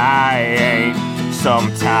ain't what I ain't.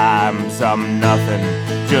 Sometimes I'm nothing,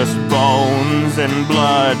 just bones and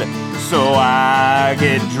blood. So I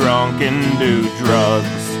get drunk and do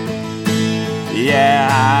drugs. Yeah,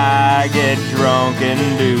 I get drunk and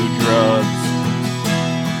do drugs.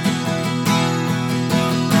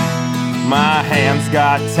 My hands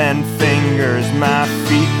got 10 fingers, my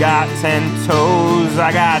feet got 10 toes.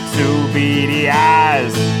 I got 2 beady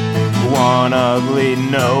eyes, 1 ugly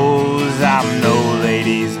nose. I'm no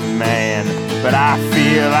ladies' man, but I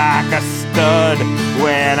feel like a stud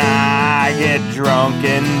when I get drunk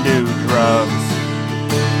and do drugs.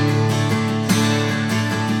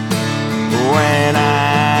 When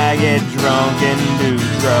I get drunk and do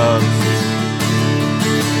drugs.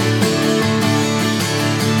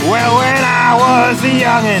 Well, when I was a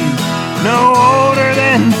youngin', no older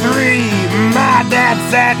than 3, my dad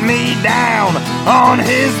sat me down on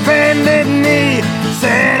his bended knee,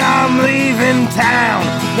 said I'm leaving town,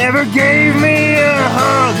 never gave me a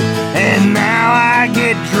hug, and now I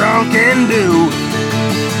get drunk and do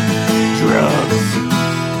drugs.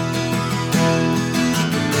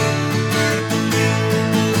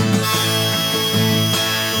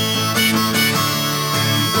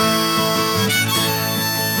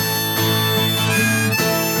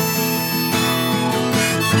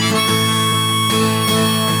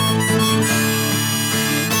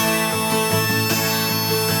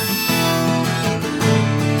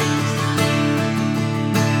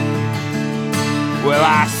 Well,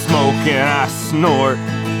 I smoke and I snort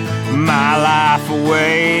my life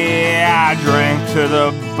away. I drank to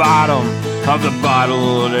the bottom of the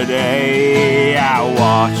bottle today. I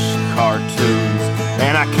watch cartoons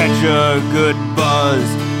and I catch a good buzz.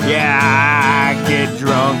 Yeah, I get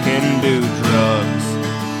drunk and do drugs.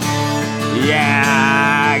 Yeah,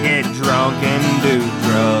 I get drunk and do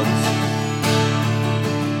drugs.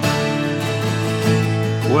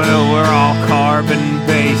 Well, we're all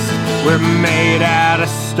carbon-based. We're made out of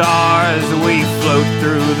stars. We float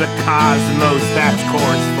through the cosmos. That's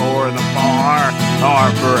course for the bar. Our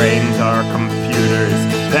brains are computers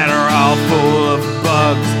that are all full of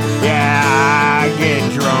bugs. Yeah, I get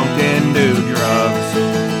drunk and do drugs.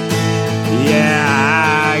 Yeah,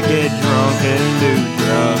 I get drunk and do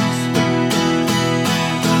drugs.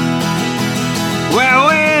 Well,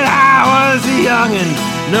 when I was a youngin',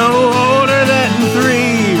 no older than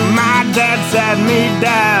 3, my dad sat me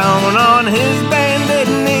down on his bended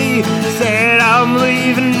knee, said I'm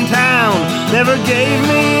leaving town, never gave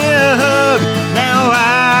me a hug, now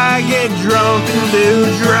I get drunk and do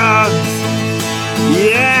drugs.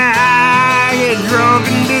 Yeah, I get drunk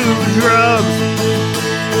and do drugs.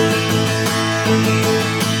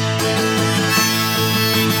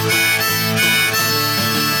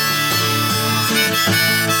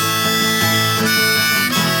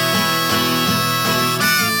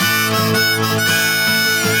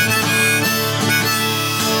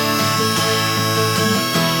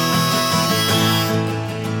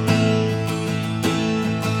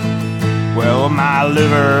 Well, my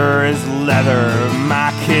liver is leather,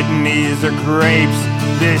 my kidneys are grapes.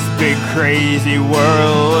 This big crazy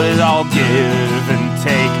world is all give and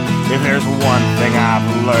take. If there's one thing I've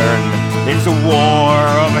learned, it's a war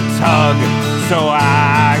of a tug. So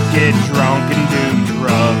I get drunk and do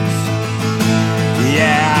drugs.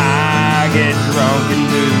 Yeah, I get drunk and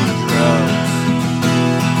do drugs.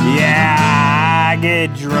 Yeah, I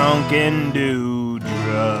get drunk and do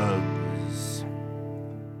drugs.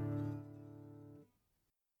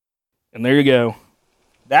 And there you go.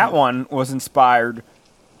 That one was inspired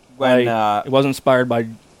when It wasn't inspired by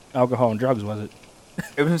alcohol and drugs, was it?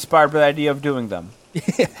 it was inspired by the idea of doing them.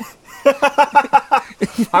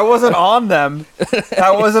 I wasn't on them.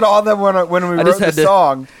 I wasn't on them when we wrote the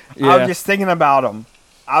song. I was just thinking about them.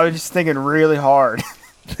 I was just thinking really hard.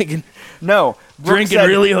 Thinking, no, Brooke drinking said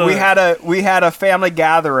really hard. We had a family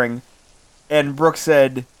gathering, and Brooke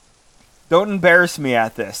said, "Don't embarrass me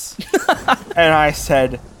at this." And I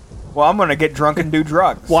said, "Well, I'm gonna get drunk and do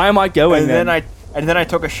drugs." why am I going? And then I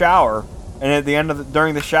took a shower, and at the end of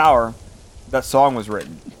during the shower, that song was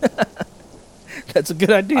written. That's a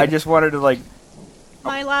good idea. I just wanted to like.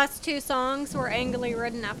 My last 2 songs were angrily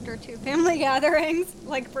written after 2 family gatherings,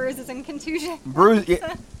 like bruises and contusions.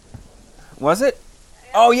 Was it?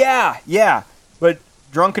 Oh yeah. But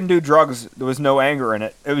drunk and do drugs, there was no anger in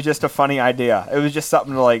it. It was just a funny idea. It was just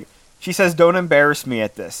something to like. She says, "Don't embarrass me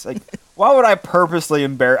at this." Like, why would I purposely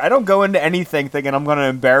embarrass? I don't go into anything thinking I'm going to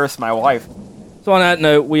embarrass my wife. So on that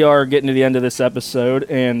note, we are getting to the end of this episode,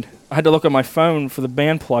 and I had to look on my phone for the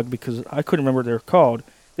band plug because I couldn't remember what they were called.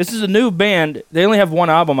 This is a new band. They only have 1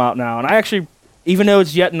 album out now, and I actually, even though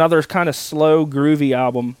it's yet another kind of slow, groovy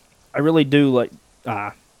album, I really do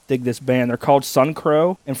dig this band. They're called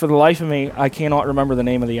Suncrow, and for the life of me, I cannot remember the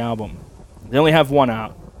name of the album. They only have 1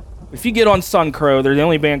 out. If you get on Suncrow, they're the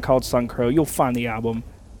only band called Suncrow, you'll find the album,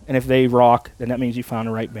 and if they rock, then that means you found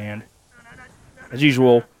the right band. As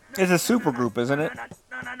usual. It's a super group, isn't it?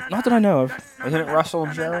 Not that I know of. Isn't it Russell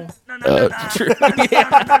and Jerry? True.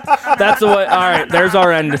 Yeah. That's the way. All right, there's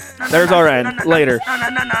our end. There's our end. Later.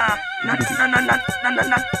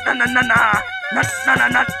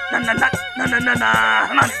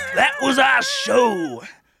 That was our show.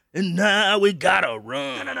 and now we gotta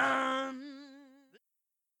run.